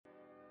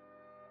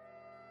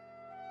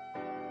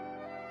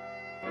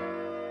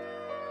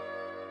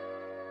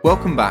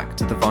Welcome back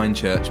to the Vine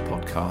Church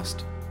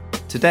podcast.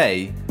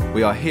 Today,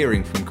 we are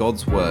hearing from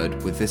God's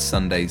Word with this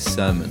Sunday's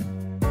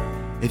sermon.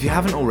 If you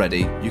haven't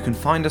already, you can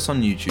find us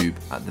on YouTube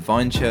at the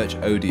Vine Church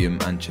Odium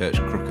and Church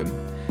Crookham,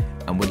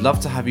 and we'd love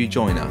to have you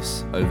join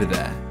us over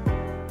there.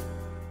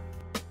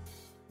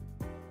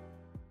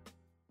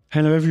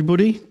 Hello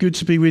everybody, good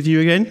to be with you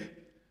again.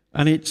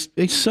 And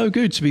it's so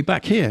good to be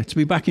back here, to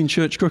be back in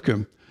Church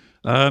Crookham.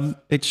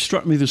 It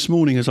struck me this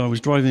morning as I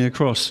was driving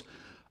across,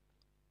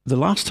 the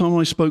last time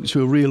I spoke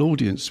to a real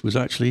audience was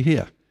actually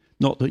here.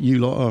 Not that you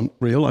lot aren't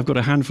real, I've got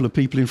a handful of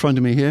people in front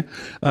of me here,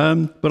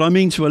 but I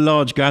mean to a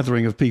large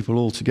gathering of people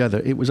all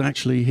together, it was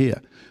actually here.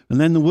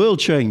 And then the world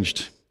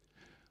changed.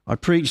 I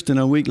preached and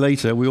a week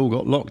later we all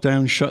got locked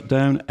down, shut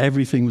down,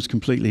 everything was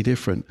completely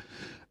different.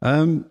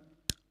 And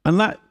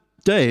that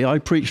day I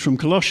preached from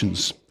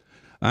Colossians,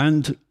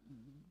 and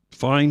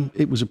fine,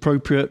 it was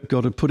appropriate,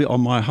 God had put it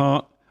on my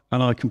heart,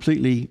 and I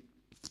completely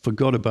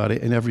forgot about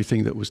it in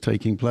everything that was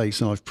taking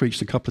place. And I've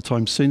preached a couple of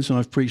times since, and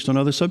I've preached on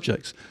other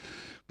subjects.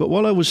 But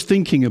while I was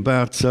thinking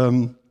about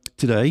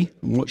today,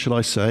 and what should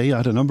I say, I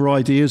had a number of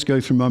ideas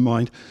go through my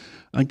mind,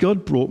 and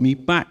God brought me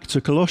back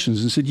to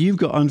Colossians and said, you've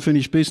got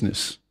unfinished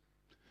business.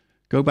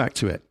 Go back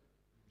to it.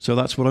 So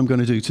that's what I'm going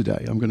to do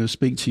today. I'm going to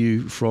speak to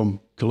you from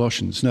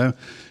Colossians. Now,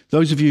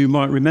 those of you who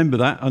might remember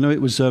that, I know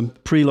it was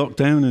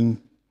pre-lockdown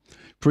and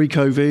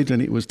pre-COVID,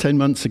 and it was 10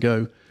 months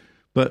ago.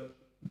 But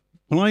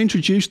when I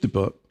introduced the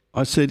book,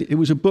 I said it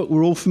was a book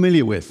we're all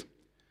familiar with.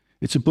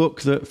 It's a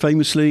book that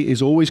famously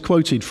is always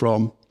quoted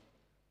from,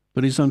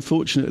 but is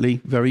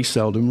unfortunately very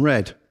seldom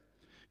read.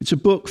 It's a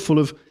book full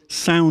of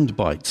sound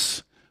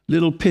bites,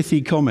 little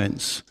pithy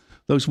comments,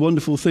 those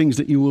wonderful things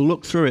that you will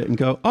look through it and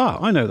go,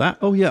 I know that.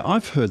 Oh yeah,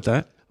 I've heard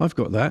that. I've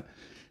got that.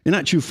 In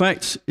actual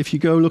fact, if you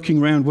go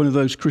looking around one of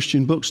those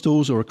Christian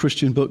bookstores or a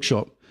Christian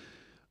bookshop,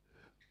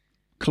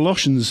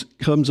 Colossians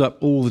comes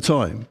up all the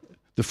time.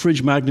 The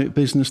fridge magnet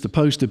business, the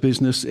poster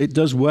business, it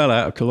does well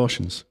out of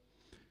Colossians.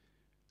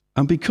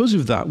 And because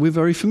of that, we're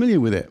very familiar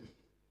with it.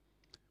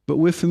 But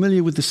we're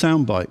familiar with the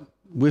soundbite.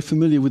 We're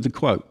familiar with the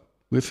quote.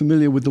 We're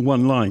familiar with the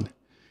one line.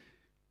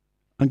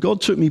 And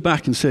God took me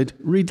back and said,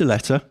 read the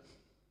letter.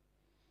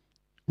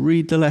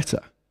 Read the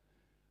letter.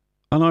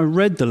 And I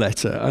read the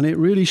letter, and it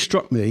really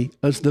struck me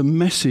as the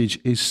message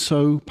is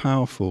so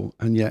powerful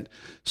and yet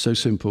so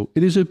simple.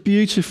 It is a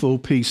beautiful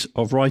piece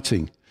of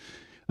writing.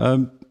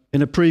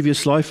 In a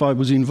previous life, I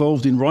was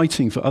involved in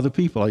writing for other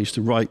people. I used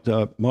to write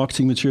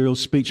marketing materials,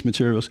 speech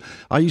materials.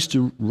 I used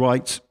to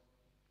write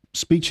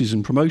speeches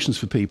and promotions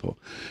for people.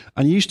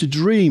 And I used to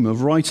dream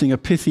of writing a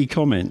pithy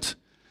comment,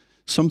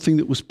 something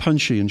that was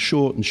punchy and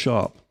short and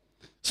sharp,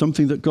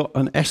 something that got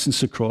an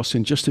essence across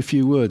in just a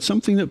few words,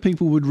 something that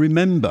people would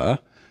remember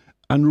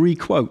and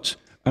requote,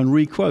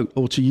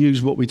 or to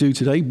use what we do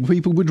today,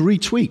 people would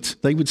retweet.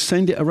 They would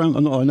send it around.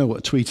 I know what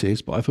a tweet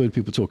is, but I've heard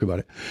people talk about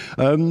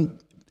it.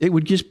 It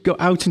would just go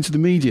out into the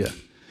media.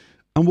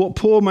 And what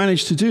Paul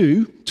managed to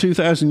do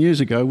 2,000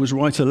 years ago was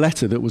write a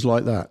letter that was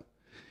like that.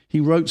 He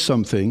wrote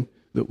something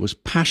that was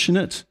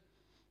passionate,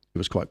 it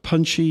was quite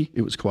punchy,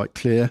 it was quite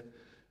clear,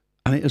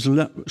 and it has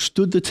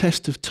stood the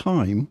test of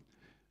time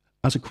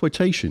as a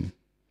quotation.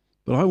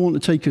 But I want to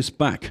take us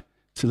back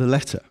to the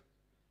letter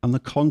and the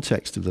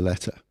context of the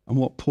letter and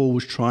what Paul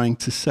was trying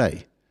to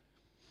say.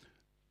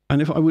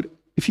 And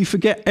if you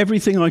forget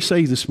everything I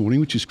say this morning,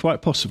 which is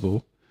quite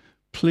possible,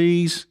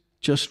 please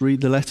just read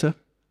the letter.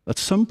 At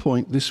some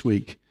point this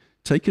week,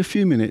 take a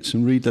few minutes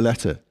and read the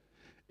letter.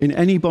 In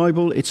any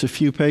Bible, it's a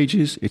few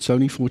pages, it's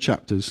only 4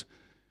 chapters.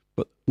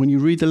 But when you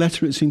read the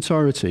letter in its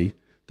entirety,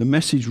 the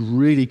message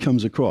really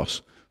comes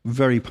across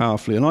very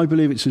powerfully. And I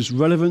believe it's as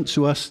relevant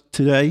to us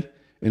today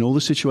in all the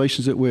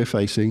situations that we're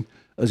facing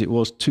as it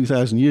was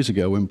 2,000 years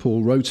ago when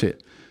Paul wrote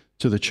it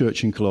to the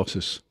church in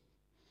Colossus.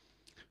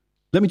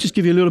 Let me just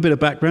give you a little bit of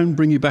background,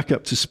 bring you back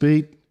up to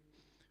speed.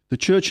 The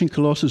church in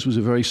Colossus was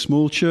a very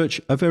small church,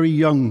 a very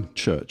young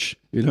church.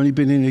 It had only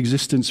been in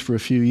existence for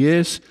a few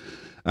years,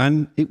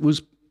 and it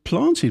was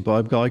planted by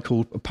a guy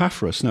called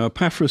Epaphras. Now,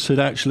 Epaphras had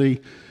actually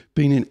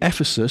been in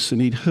Ephesus,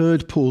 and he'd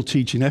heard Paul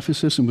teach in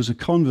Ephesus and was a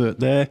convert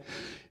there.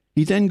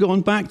 He'd then gone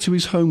back to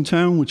his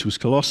hometown, which was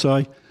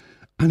Colossae,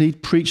 and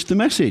he'd preached the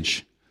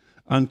message.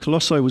 And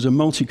Colossae was a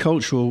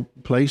multicultural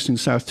place in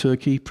South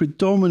Turkey,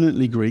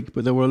 predominantly Greek,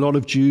 but there were a lot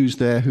of Jews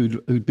there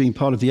who'd been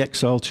part of the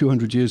exile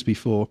 200 years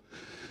before.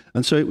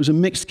 And so it was a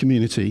mixed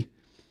community,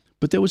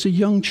 but there was a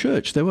young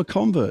church. There were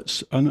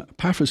converts, and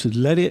Epaphras had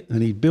led it,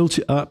 and he'd built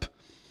it up,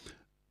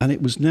 and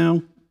it was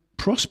now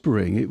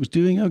prospering. It was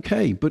doing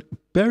okay. But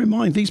bear in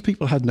mind, these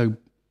people had no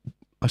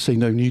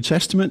New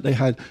Testament. They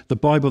had the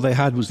Bible they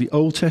had was the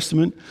Old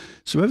Testament.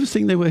 So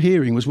everything they were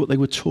hearing was what they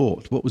were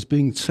taught, what was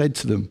being said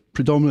to them,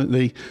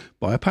 predominantly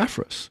by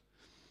Epaphras.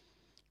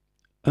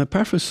 And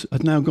Epaphras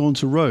had now gone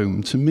to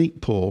Rome to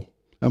meet Paul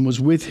and was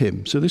with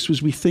him. So this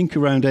was, we think,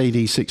 around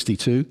AD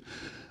 62.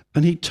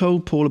 And he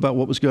told Paul about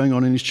what was going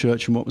on in his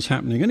church and what was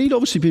happening. And he'd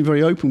obviously been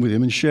very open with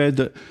him and shared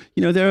that,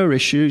 there are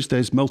issues.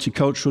 There's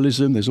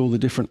multiculturalism. There's all the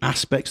different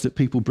aspects that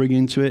people bring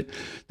into it.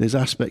 There's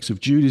aspects of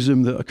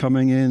Judaism that are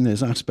coming in.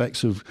 There's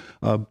aspects of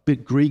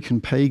big Greek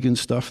and pagan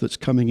stuff that's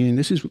coming in.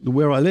 This is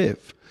where I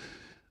live.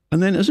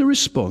 And then as a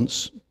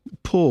response,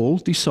 Paul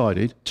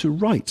decided to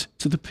write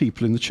to the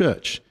people in the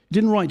church. He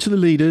didn't write to the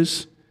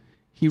leaders.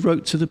 He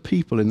wrote to the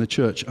people in the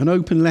church, an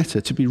open letter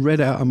to be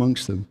read out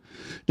amongst them.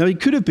 Now, he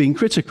could have been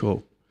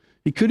critical.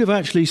 He could have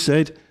actually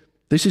said,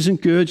 this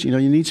isn't good, you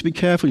need to be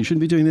careful, you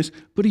shouldn't be doing this.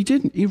 But he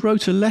didn't. He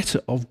wrote a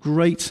letter of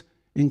great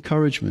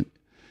encouragement.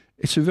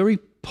 It's a very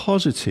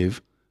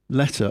positive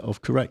letter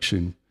of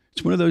correction.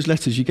 It's one of those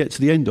letters you get to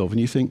the end of and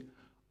you think,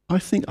 I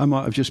think I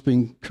might have just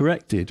been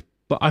corrected,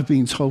 but I've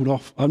been told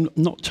off. I'm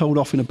not told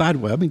off in a bad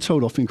way. I've been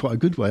told off in quite a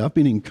good way. I've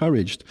been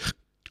encouraged.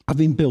 I've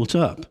been built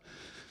up.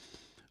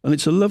 And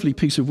it's a lovely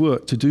piece of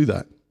work to do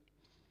that.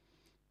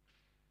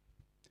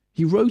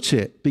 He wrote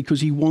it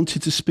because he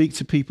wanted to speak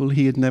to people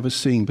he had never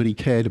seen, but he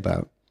cared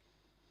about.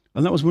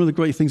 And that was one of the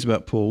great things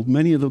about Paul.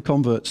 Many of the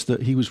converts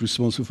that he was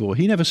responsible for,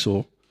 he never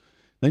saw.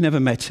 They never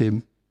met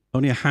him.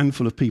 Only a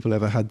handful of people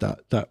ever had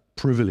that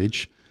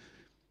privilege.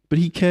 But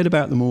he cared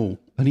about them all,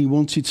 and he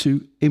wanted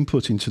to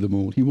input into them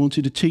all. He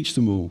wanted to teach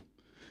them all.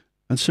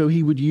 And so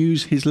he would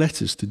use his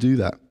letters to do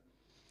that.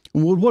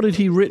 And what had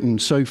he written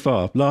so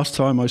far? Last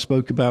time I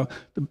spoke about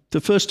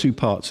the first two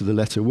parts of the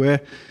letter,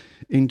 where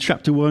in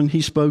chapter 1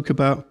 he spoke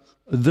about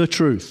the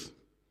truth.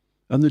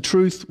 And the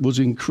truth was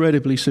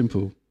incredibly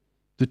simple.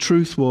 The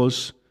truth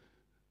was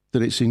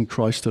that it's in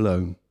Christ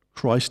alone.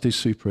 Christ is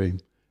supreme.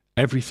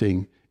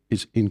 Everything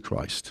is in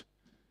Christ.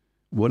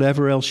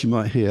 Whatever else you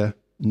might hear,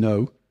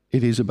 no,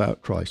 it is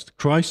about Christ.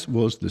 Christ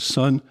was the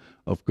Son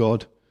of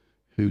God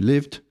who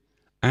lived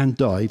and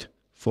died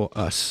for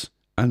us,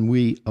 and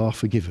we are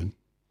forgiven.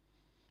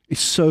 It's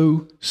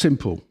so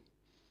simple.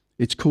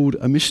 It's called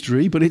a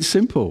mystery, but it's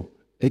simple.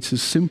 It's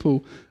as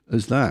simple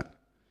as that.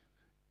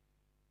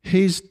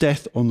 His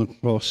death on the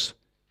cross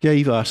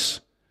gave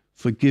us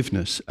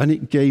forgiveness, and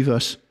it gave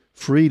us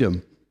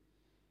freedom.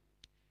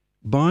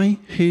 By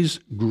his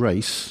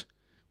grace,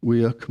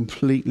 we are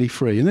completely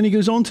free. And then he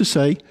goes on to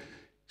say,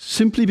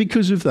 simply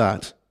because of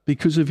that,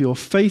 because of your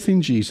faith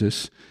in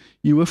Jesus,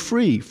 you are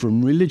free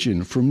from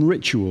religion, from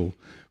ritual,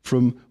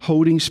 from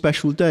holding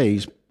special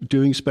days,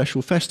 doing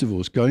special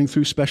festivals, going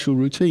through special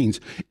routines,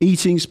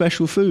 eating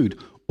special food.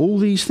 All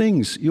these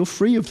things, you're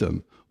free of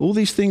them. All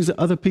these things that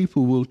other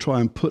people will try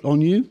and put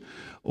on you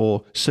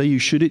or say you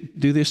should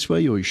do this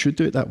way or you should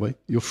do it that way.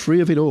 You're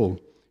free of it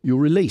all. You're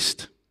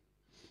released.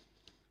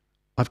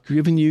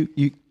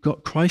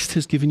 Christ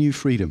has given you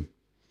freedom.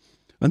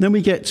 And then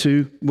we get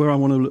to where I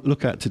want to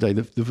look at today,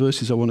 the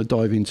verses I want to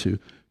dive into,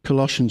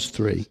 Colossians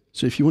 3.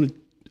 So if you want to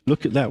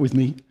look at that with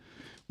me,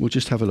 we'll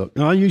just have a look.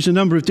 Now, I use a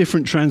number of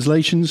different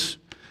translations.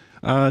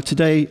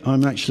 Today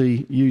I'm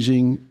actually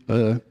using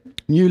a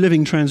New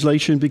Living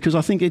Translation because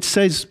I think it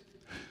says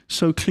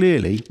so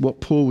clearly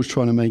what Paul was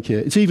trying to make here.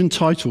 It's even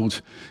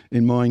titled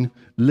in mine,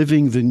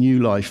 Living the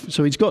New Life.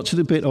 So he's got to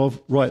the bit of,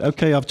 right,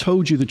 okay, I've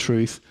told you the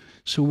truth,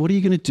 so what are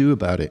you going to do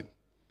about it?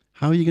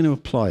 How are you going to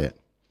apply it?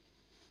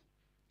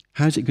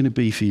 How's it going to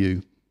be for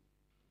you?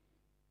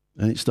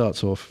 And it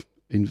starts off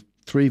in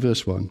 3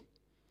 verse 1.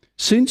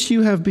 Since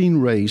you have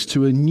been raised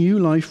to a new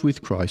life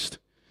with Christ,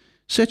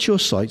 set your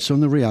sights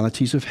on the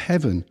realities of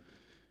heaven,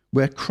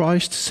 where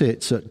Christ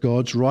sits at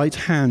God's right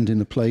hand in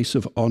the place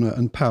of honor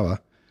and power.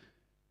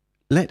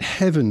 Let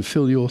heaven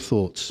fill your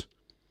thoughts.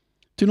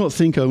 Do not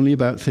think only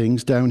about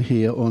things down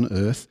here on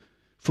earth,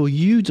 for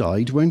you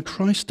died when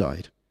Christ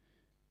died,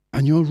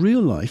 and your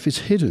real life is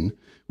hidden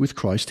with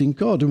Christ in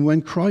God. And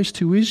when Christ,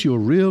 who is your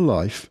real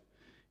life,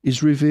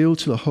 is revealed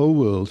to the whole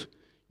world,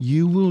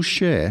 you will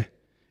share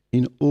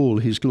in all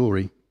his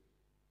glory.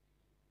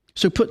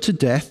 So put to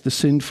death the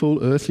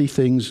sinful earthly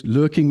things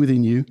lurking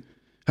within you.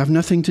 Have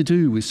nothing to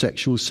do with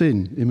sexual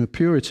sin,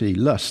 impurity,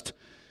 lust,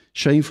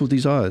 shameful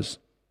desires.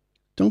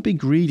 Don't be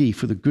greedy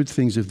for the good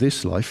things of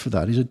this life, for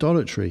that is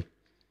idolatry.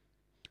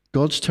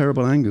 God's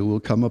terrible anger will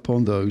come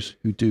upon those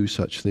who do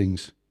such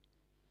things.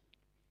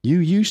 You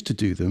used to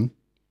do them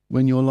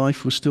when your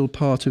life was still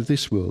part of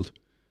this world.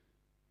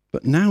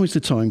 But now is the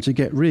time to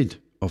get rid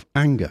of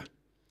anger,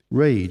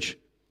 rage,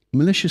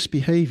 malicious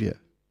behavior,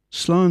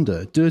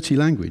 slander, dirty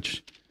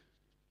language.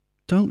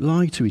 Don't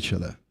lie to each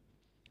other,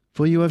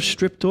 for you have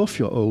stripped off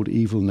your old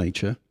evil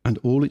nature and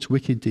all its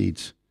wicked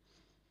deeds.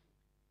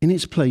 In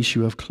its place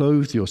you have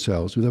clothed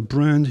yourselves with a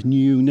brand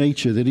new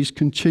nature that is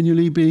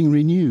continually being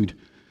renewed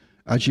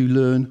as you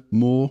learn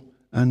more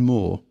and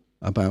more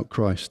about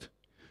Christ,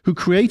 who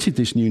created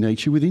this new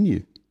nature within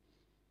you.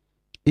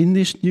 In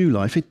this new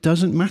life, it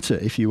doesn't matter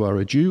if you are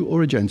a Jew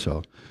or a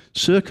Gentile,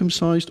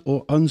 circumcised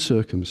or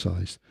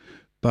uncircumcised,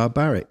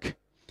 barbaric,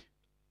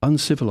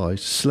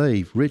 uncivilized,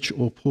 slave, rich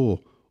or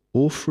poor,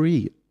 or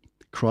free.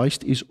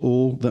 Christ is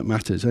all that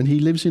matters, and he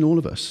lives in all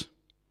of us.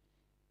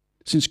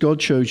 Since God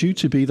chose you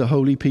to be the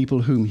holy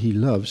people whom he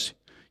loves,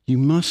 you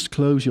must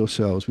clothe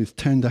yourselves with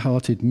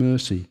tender-hearted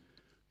mercy,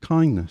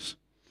 kindness,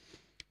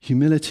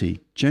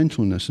 humility,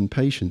 gentleness, and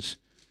patience.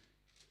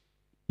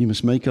 You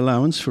must make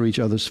allowance for each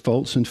other's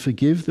faults and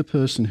forgive the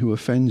person who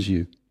offends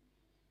you.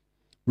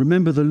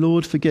 Remember, the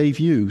Lord forgave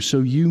you, so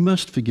you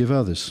must forgive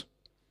others.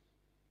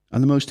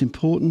 And the most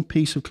important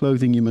piece of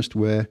clothing you must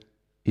wear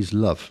is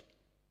love.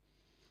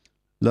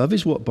 Love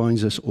is what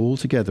binds us all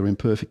together in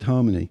perfect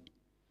harmony.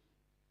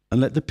 And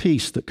let the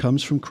peace that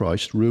comes from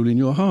Christ rule in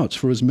your hearts.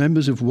 For as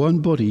members of one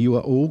body, you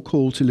are all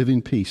called to live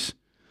in peace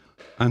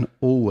and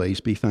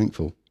always be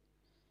thankful.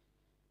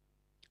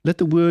 Let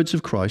the words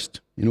of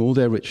Christ, in all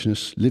their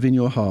richness, live in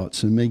your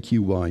hearts and make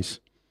you wise.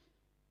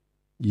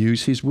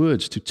 Use his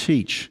words to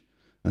teach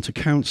and to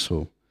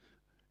counsel.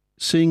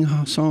 Sing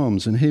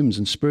psalms and hymns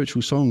and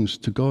spiritual songs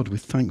to God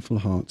with thankful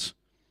hearts.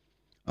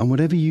 And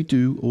whatever you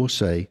do or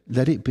say,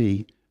 let it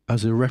be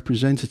as a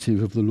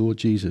representative of the Lord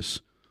Jesus,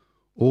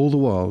 all the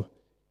while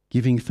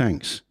giving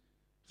thanks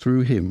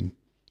through him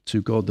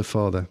to God the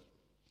Father.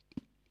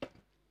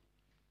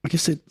 Like I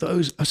said,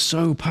 those are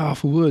so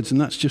powerful words,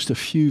 and that's just a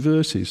few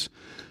verses.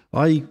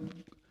 I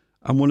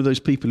am one of those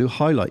people who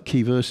highlight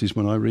key verses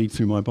when I read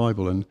through my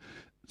Bible, and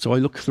so I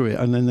look through it,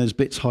 and then there's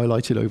bits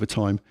highlighted over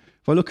time.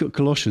 If I look at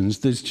Colossians,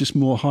 there's just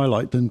more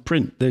highlight than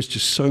print. There's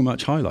just so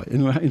much highlight.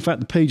 In fact,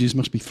 the pages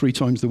must be 3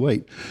 times the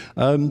weight.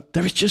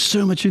 There is just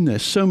so much in there,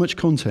 so much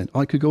content.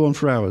 I could go on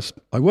for hours.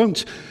 I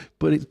won't,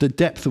 but the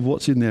depth of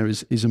what's in there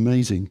is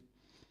amazing.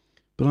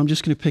 But I'm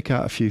just going to pick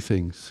out a few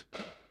things.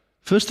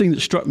 First thing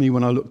that struck me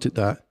when I looked at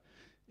that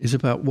is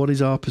about what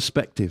is our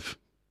perspective.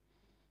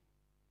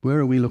 Where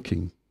are we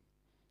looking?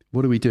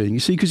 What are we doing? You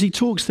see, because he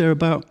talks there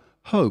about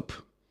hope.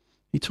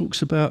 He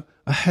talks about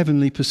a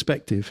heavenly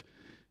perspective.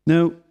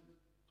 Now,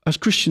 as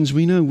Christians,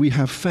 we know we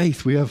have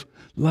faith, we have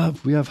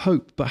love, we have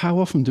hope. But how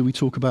often do we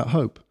talk about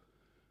hope?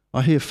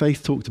 I hear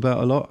faith talked about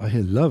a lot. I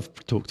hear love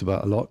talked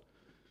about a lot.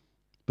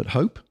 But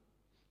hope?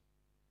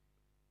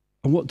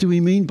 And what do we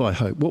mean by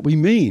hope? What we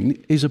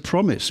mean is a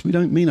promise. We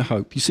don't mean a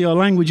hope. You see, our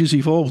language has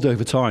evolved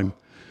over time.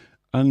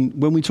 And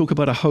when we talk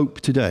about a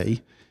hope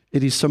today,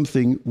 it is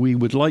something we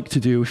would like to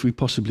do if we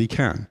possibly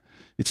can.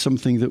 It's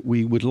something that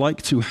we would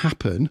like to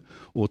happen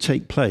or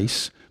take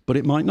place, but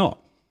it might not.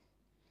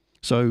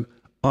 So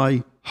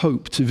I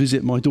hope to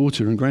visit my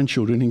daughter and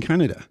grandchildren in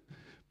Canada,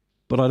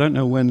 but I don't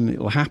know when it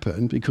will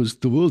happen because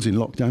the world's in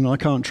lockdown and I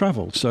can't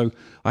travel. So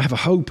I have a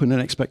hope and an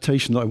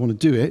expectation that I want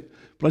to do it,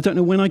 but I don't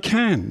know when I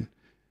can.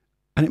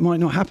 And it might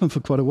not happen for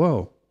quite a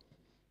while.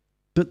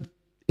 But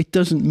it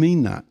doesn't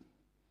mean that.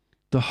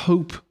 The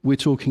hope we're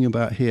talking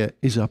about here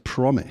is a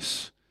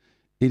promise.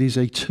 It is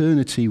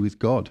eternity with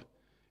God.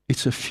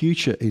 It's a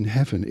future in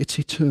heaven. It's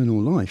eternal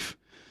life.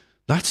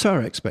 That's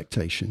our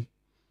expectation.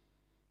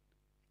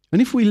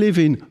 And if we live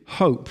in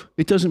hope,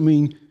 it doesn't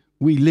mean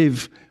we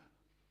live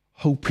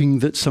hoping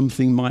that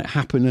something might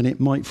happen and it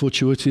might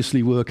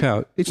fortuitously work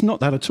out. It's not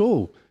that at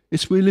all.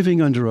 It's we're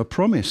living under a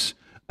promise,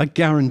 a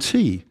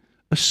guarantee,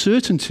 a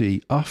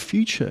certainty. Our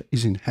future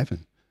is in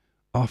heaven.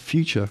 Our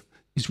future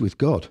is with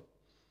God.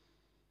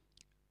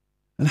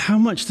 And how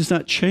much does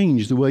that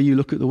change the way you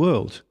look at the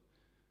world?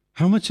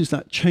 How much does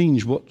that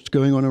change what's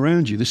going on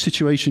around you, the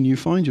situation you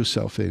find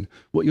yourself in,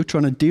 what you're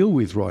trying to deal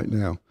with right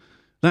now?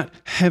 That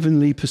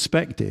heavenly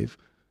perspective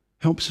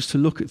helps us to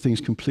look at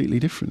things completely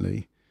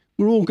differently.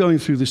 We're all going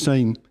through the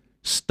same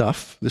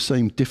stuff, the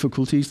same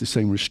difficulties, the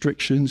same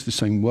restrictions, the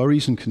same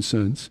worries and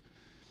concerns.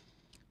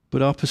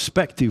 But our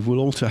perspective will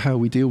alter how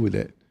we deal with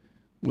it,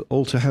 will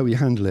alter how we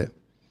handle it.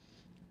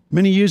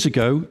 Many years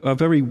ago, a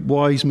very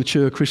wise,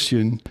 mature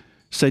Christian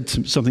said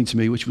something to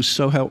me which was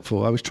so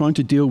helpful. I was trying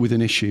to deal with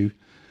an issue,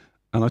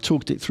 and I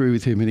talked it through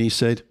with him, and he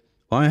said,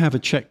 I have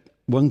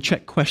one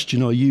check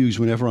question I use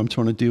whenever I'm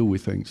trying to deal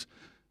with things.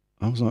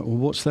 I was like, well,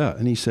 what's that?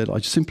 And he said, I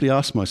simply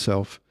ask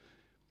myself,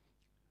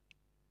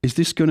 is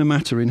this going to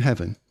matter in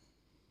heaven?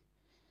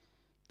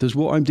 Does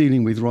what I'm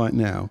dealing with right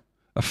now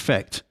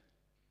affect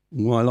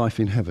my life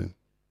in heaven?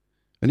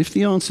 And if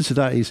the answer to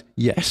that is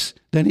yes,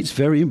 then it's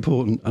very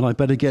important and I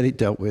better get it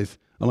dealt with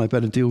and I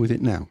better deal with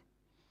it now.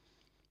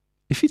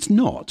 If it's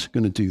not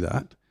going to do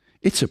that,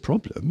 it's a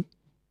problem,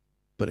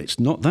 but it's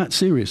not that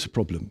serious a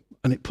problem.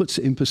 And it puts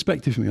it in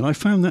perspective for me. And I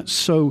found that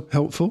so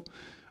helpful.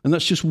 And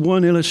that's just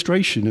one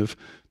illustration of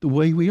the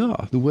way we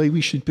are, the way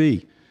we should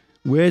be.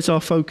 Where's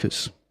our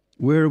focus?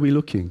 Where are we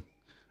looking?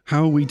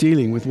 How are we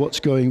dealing with what's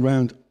going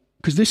around?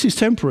 Because this is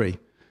temporary.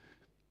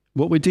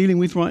 What we're dealing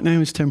with right now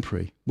is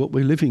temporary. What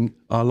we're living,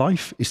 our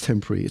life is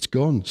temporary. It's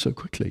gone so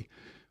quickly.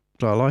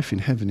 But our life in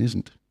heaven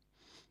isn't.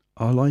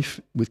 Our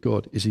life with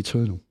God is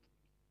eternal.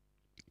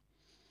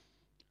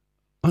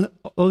 And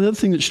the other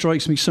thing that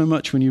strikes me so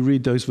much when you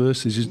read those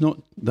verses is not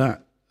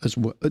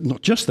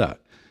just that.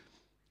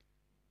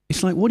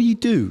 It's like, what do you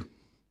do?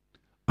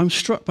 I'm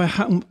struck by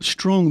how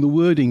strong the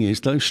wording is,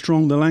 how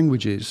strong the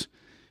language is.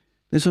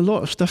 There's a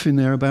lot of stuff in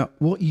there about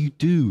what you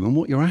do and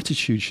what your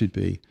attitude should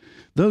be.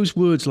 Those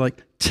words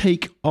like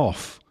take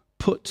off,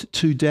 put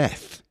to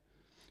death,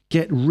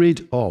 get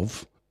rid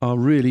of are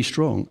really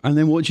strong. And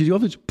then what do you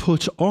do?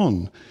 Put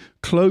on,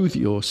 clothe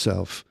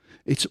yourself.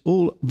 It's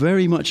all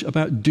very much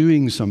about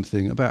doing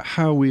something, about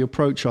how we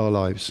approach our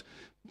lives.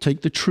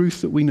 Take the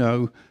truth that we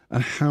know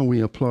and how we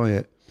apply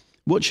it.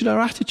 What should our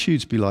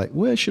attitudes be like?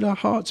 Where should our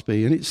hearts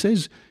be? And it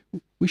says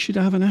we should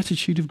have an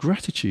attitude of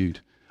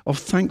gratitude, of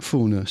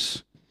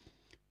thankfulness.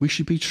 We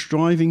should be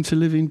striving to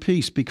live in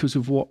peace because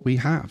of what we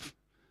have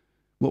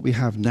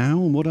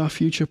now and what our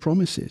future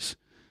promises.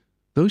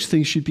 Those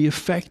things should be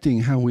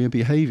affecting how we are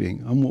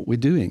behaving and what we're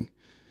doing.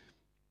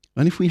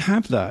 And if we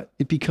have that,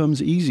 it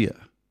becomes easier.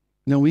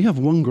 Now, we have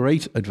one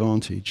great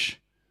advantage.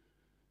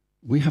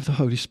 We have the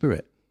Holy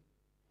Spirit.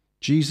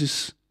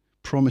 Jesus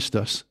promised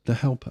us the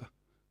Helper,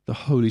 the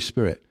Holy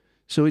Spirit.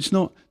 So it's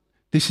not,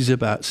 this is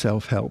about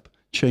self-help.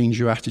 Change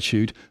your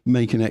attitude,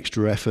 make an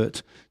extra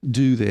effort,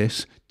 do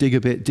this, dig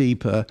a bit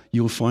deeper,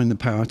 you'll find the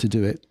power to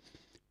do it.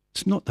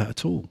 It's not that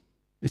at all.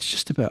 It's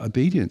just about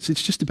obedience.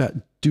 It's just about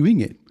doing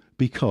it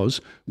because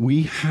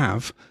we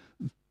have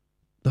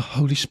the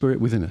Holy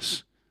Spirit within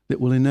us that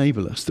will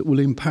enable us, that will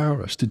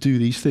empower us to do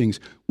these things.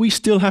 We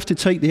still have to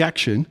take the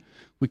action.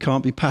 We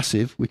can't be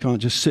passive. We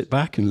can't just sit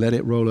back and let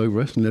it roll over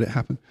us and let it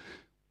happen.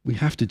 We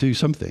have to do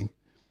something.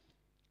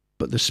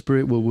 But the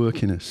Spirit will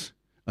work in us,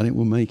 and it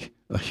will make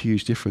a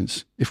huge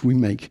difference if we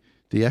make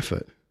the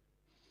effort.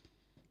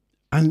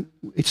 And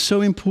it's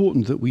so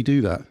important that we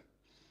do that.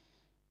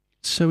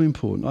 It's so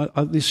important.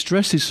 The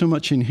stress is so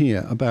much in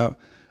here about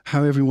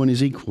how everyone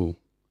is equal,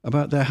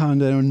 about how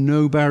there are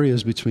no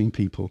barriers between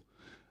people,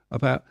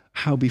 about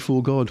how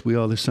before God we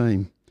are the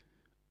same.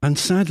 And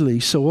sadly,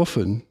 so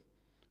often,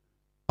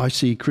 I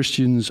see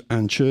Christians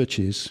and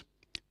churches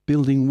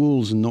building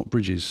walls and not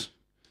bridges,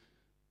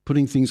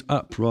 putting things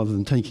up rather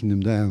than taking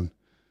them down.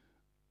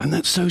 And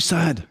that's so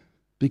sad,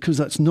 because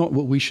that's not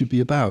what we should be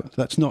about.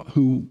 That's not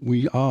who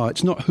we are.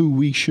 It's not who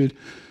we should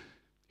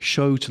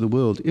show to the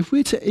world. If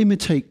we're to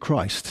imitate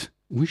Christ,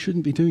 we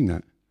shouldn't be doing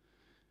that.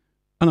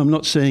 And I'm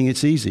not saying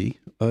it's easy.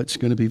 It's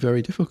going to be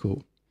very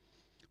difficult.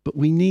 But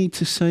we need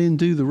to say and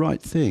do the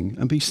right thing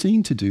and be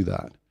seen to do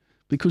that,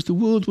 because the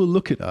world will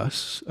look at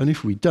us, and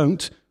if we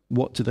don't,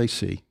 what do they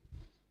see?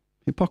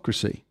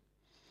 Hypocrisy.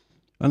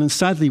 And then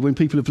sadly, when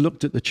people have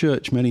looked at the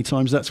church many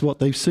times, that's what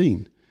they've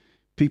seen.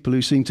 People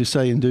who seem to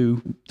say and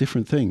do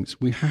different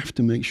things. We have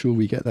to make sure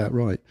we get that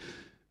right.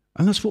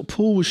 And that's what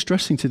Paul was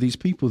stressing to these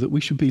people, that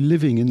we should be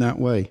living in that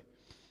way.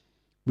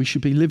 We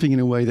should be living in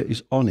a way that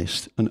is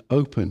honest and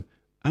open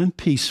and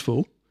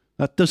peaceful.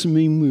 That doesn't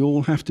mean we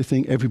all have to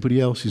think everybody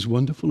else is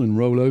wonderful and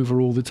roll over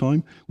all the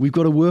time. We've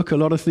got to work a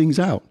lot of things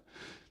out.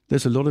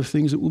 There's a lot of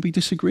things that will be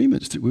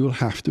disagreements that we will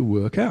have to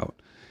work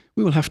out.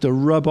 We will have to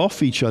rub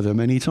off each other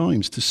many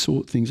times to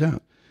sort things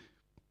out.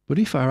 But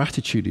if our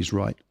attitude is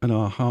right and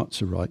our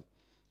hearts are right,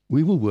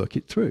 we will work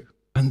it through.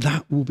 And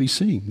that will be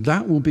seen.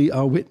 That will be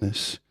our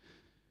witness.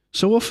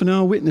 So often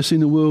our witness in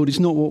the world is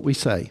not what we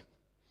say.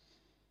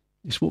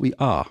 It's what we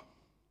are.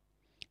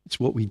 It's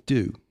what we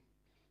do.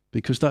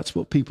 Because that's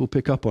what people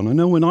pick up on. I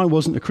know when I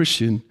wasn't a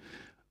Christian,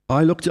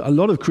 I looked at a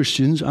lot of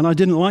Christians and I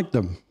didn't like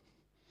them.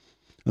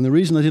 And the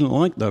reason I didn't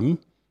like them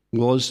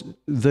was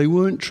they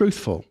weren't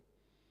truthful.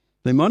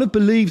 They might have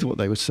believed what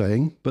they were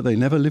saying, but they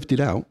never lived it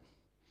out.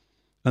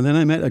 And then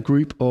I met a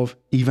group of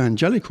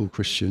evangelical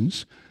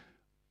Christians,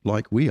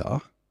 like we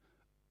are,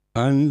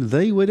 and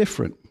they were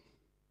different.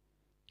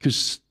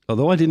 Because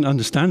although I didn't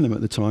understand them at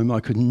the time,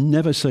 I could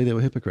never say they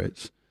were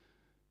hypocrites.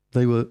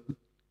 They were,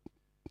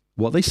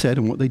 what they said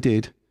and what they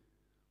did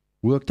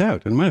worked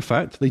out. And as a matter of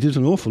fact, they did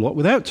an awful lot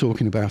without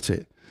talking about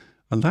it.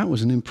 And that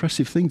was an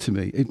impressive thing to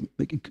me.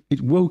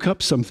 It woke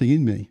up something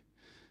in me.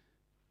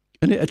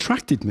 And it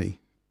attracted me.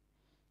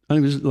 And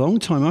it was a long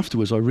time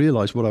afterwards I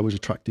realized what I was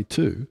attracted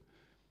to.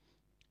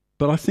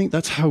 But I think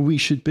that's how we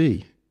should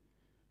be.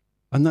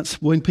 And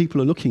that's when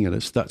people are looking at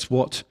us, that's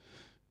what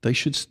they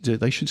should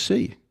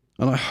see.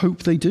 And I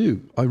hope they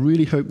do. I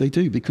really hope they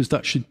do, because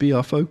that should be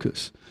our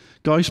focus.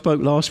 Guy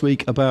spoke last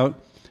week about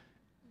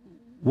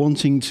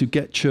wanting to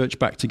get church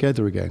back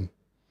together again.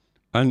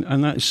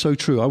 And that is so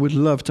true. I would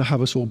love to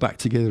have us all back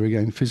together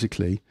again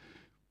physically.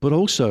 But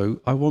also,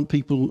 I want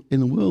people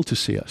in the world to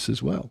see us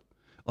as well.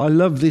 I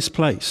love this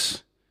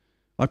place.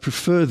 I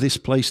prefer this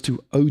place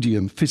to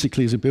Odium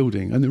physically as a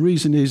building. And the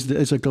reason is that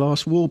there's a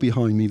glass wall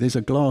behind me. There's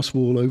a glass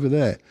wall over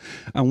there.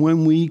 And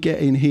when we get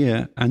in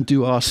here and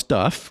do our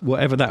stuff,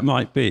 whatever that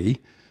might be,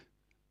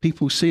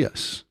 people see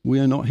us. We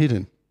are not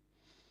hidden.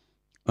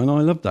 And I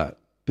love that,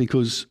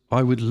 because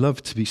I would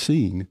love to be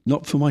seen,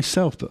 not for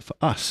myself, but for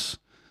us.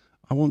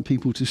 I want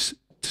people to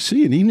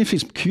see, and even if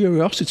it's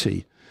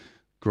curiosity,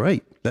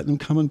 great. Let them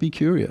come and be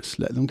curious.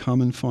 Let them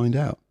come and find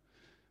out.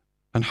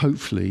 And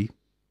hopefully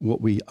what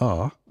we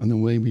are and the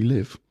way we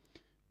live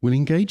will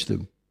engage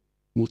them,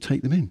 will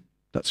take them in.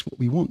 That's what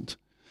we want.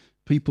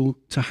 People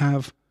to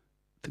have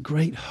the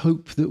great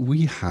hope that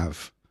we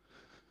have.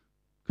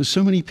 Because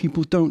so many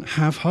people don't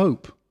have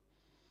hope.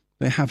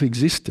 They have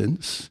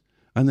existence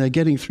and they're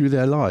getting through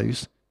their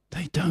lives.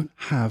 They don't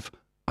have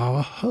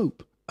our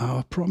hope,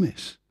 our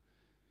promise,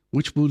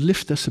 which will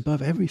lift us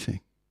above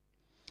everything.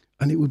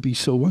 And it would be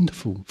so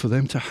wonderful for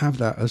them to have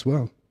that as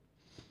well.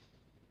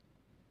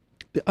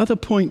 The other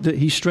point that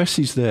he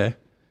stresses there,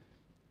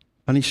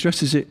 and he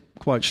stresses it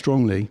quite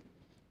strongly,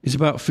 is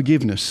about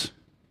forgiveness.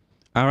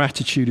 our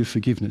attitude of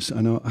forgiveness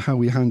and how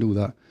we handle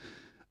that.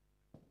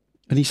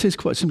 And he says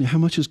quite simply, how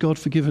much has God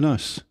forgiven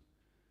us?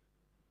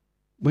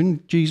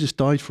 When Jesus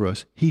died for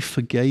us, he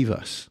forgave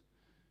us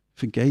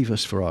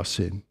for our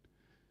sin.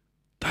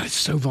 That is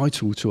so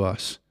vital to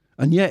us.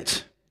 And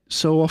yet,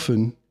 so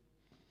often,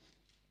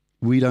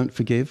 we don't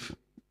forgive,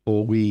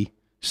 or we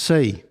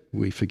say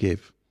we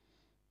forgive,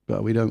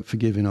 but we don't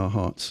forgive in our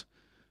hearts.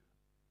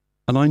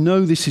 And I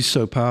know this is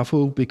so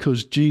powerful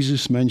because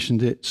Jesus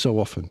mentioned it so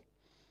often.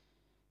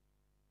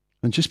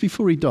 And just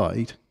before he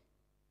died,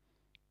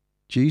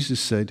 Jesus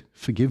said,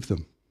 forgive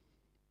them.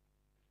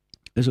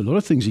 There's a lot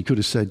of things he could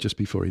have said just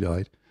before he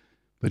died,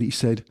 but he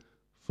said,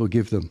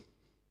 forgive them.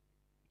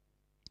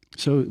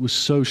 So it was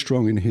so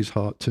strong in his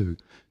heart too.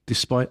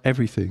 Despite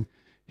everything,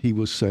 he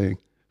was saying,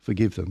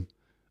 forgive them.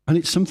 And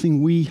it's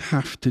something we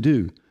have to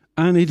do.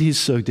 And it is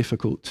so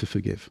difficult to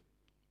forgive.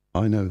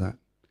 I know that.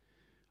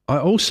 I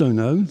also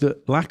know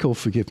that lack of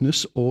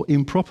forgiveness or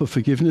improper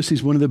forgiveness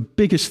is one of the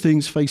biggest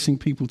things facing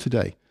people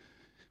today,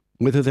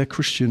 whether they're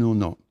Christian or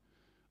not.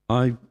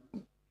 I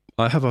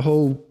have a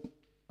whole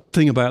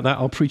thing about that.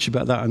 I'll preach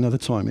about that another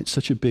time. It's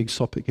such a big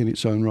topic in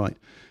its own right.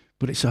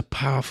 But it's a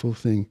powerful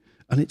thing.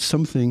 And it's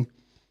something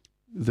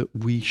that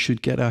we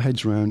should get our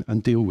heads around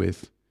and deal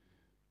with.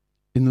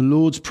 In the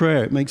Lord's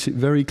Prayer, it makes it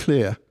very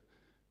clear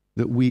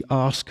that we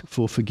ask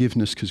for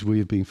forgiveness because we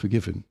have been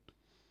forgiven.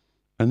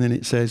 And then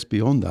it says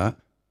beyond that,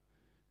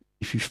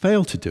 if you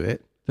fail to do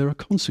it, there are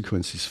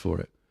consequences for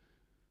it.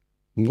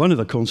 And one of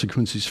the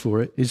consequences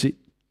for it is it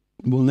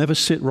will never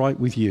sit right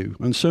with you.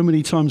 And so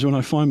many times when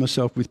I find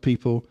myself with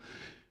people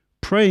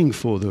praying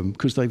for them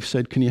because they've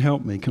said, can you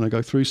help me? Can I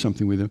go through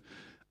something with them?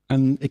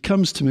 And it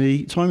comes to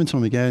me time and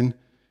time again,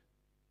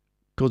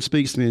 God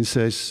speaks to me and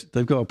says,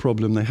 they've got a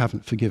problem they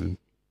haven't forgiven.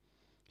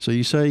 So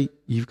you say,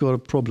 you've got a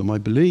problem. I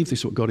believe this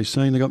is what God is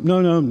saying. They go,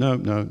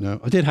 no.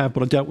 I did have,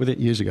 but I dealt with it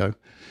years ago.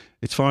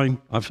 It's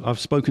fine. I've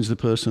spoken to the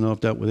person.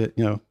 I've dealt with it.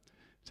 I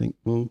think,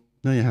 well,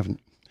 no, you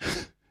haven't.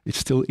 It's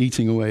still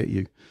eating away at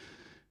you.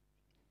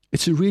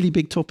 It's a really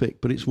big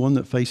topic, but it's one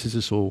that faces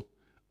us all.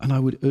 And I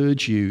would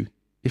urge you,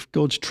 if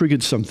God's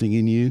triggered something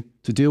in you,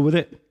 to deal with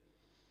it.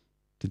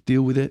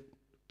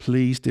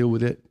 Please deal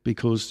with it,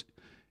 because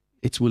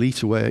it will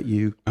eat away at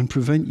you and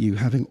prevent you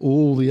having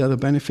all the other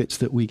benefits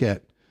that we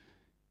get.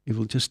 It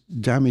will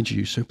just damage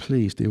you, so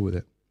please deal with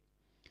it.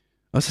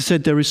 As I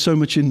said, there is so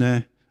much in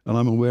there, and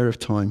I'm aware of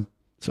time,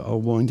 so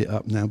I'll wind it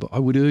up now. But I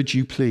would urge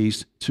you,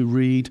 please, to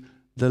read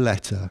the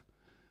letter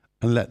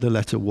and let the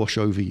letter wash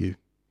over you.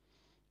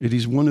 It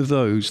is one of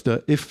those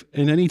that if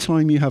in any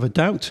time you have a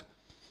doubt,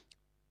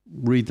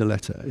 read the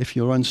letter. If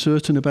you're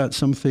uncertain about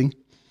something,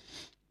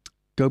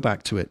 go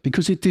back to it,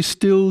 because it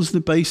distills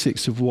the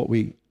basics of what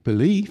we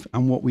believe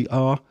and what we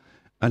are,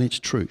 and its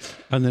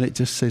truth. And then it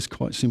just says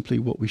quite simply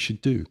what we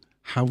should do,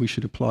 how we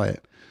should apply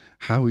it,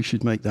 how we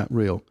should make that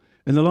real.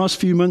 In the last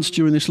few months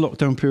during this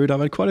lockdown period, I've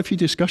had quite a few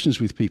discussions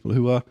with people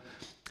who are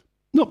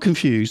not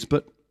confused,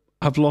 but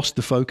have lost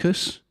the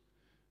focus.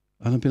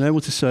 And I've been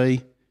able to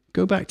say,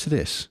 go back to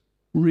this,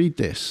 read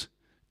this,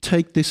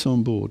 take this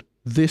on board.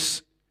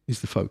 This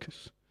is the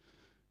focus.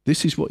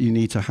 This is what you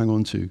need to hang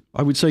on to.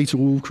 I would say to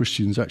all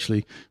Christians,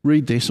 actually,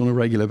 read this on a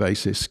regular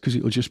basis, because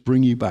it will just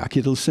bring you back.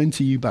 It'll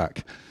center you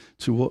back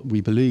to what we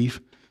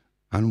believe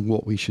and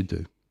what we should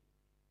do.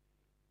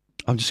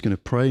 I'm just going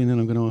to pray, and then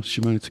I'm going to ask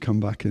Shimona to come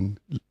back and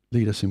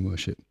lead us in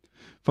worship.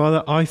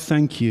 Father, I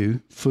thank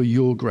you for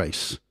your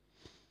grace.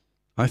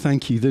 I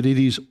thank you that it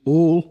is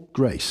all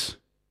grace.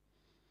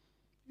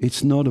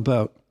 It's not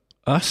about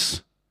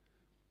us,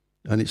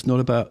 and it's not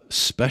about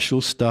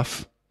special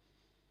stuff.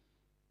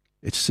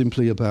 It's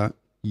simply about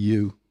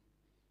you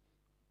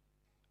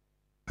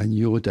and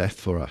your death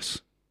for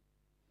us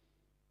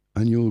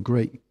and your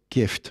great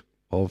gift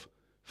of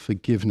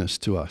forgiveness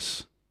to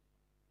us.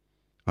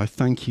 I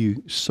thank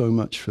you so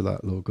much for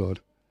that, Lord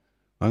God.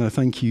 And I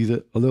thank you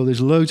that although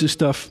there's loads of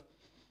stuff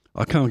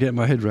I can't get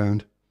my head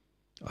around,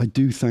 I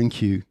do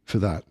thank you for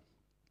that.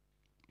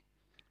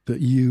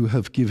 That you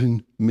have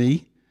given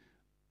me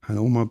and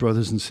all my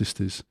brothers and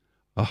sisters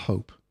a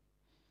hope,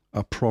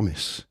 a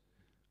promise,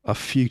 a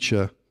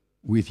future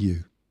with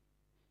you.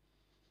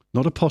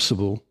 Not a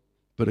possible,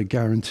 but a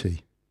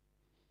guarantee.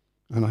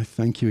 And I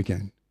thank you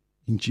again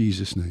in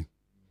Jesus' name.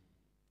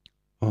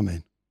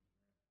 Amen.